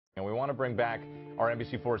And we want to bring back our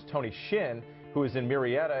NBC4's Tony Shin, who is in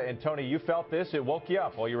Murrieta. And Tony, you felt this. It woke you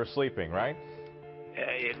up while you were sleeping, right?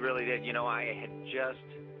 It really did. You know, I had just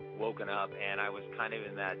woken up, and I was kind of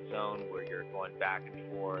in that zone where you're going back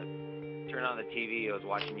and forth. Turned on the TV, I was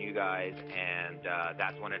watching you guys, and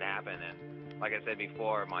that's when it happened. And like I said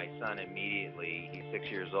before, my son immediately, he's 6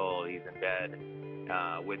 years old, he's in bed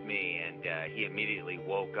with me, and he immediately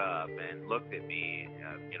woke up and looked at me,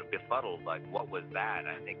 befuddled, like, what was that?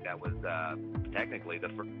 I think that was technically the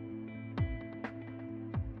first.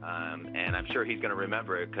 And I'm sure he's going to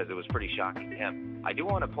remember it because it was pretty shocking to him. I do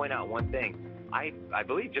want to point out one thing. I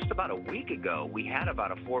believe just about a week ago, we had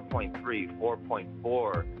about a 4.3,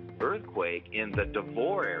 4.4 earthquake in the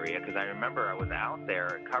Devore area, because I remember I was out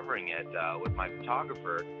there covering it with my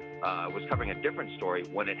photographer. I was covering a different story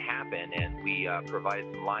when it happened, and we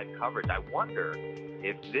provided some live coverage. I wonder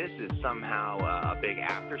if this is somehow a big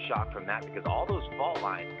aftershock from that, because all those fault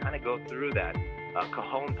lines kind of go through that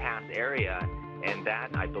Cajon Pass area, and that,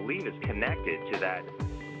 I believe, is connected to that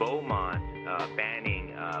Beaumont,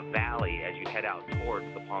 Banning Valley as you head out towards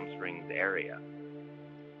the Palm Springs area.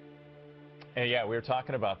 And yeah, we were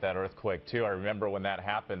talking about that earthquake too. I remember when that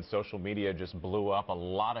happened, social media just blew up. A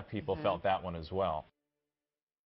lot of people felt that one as well.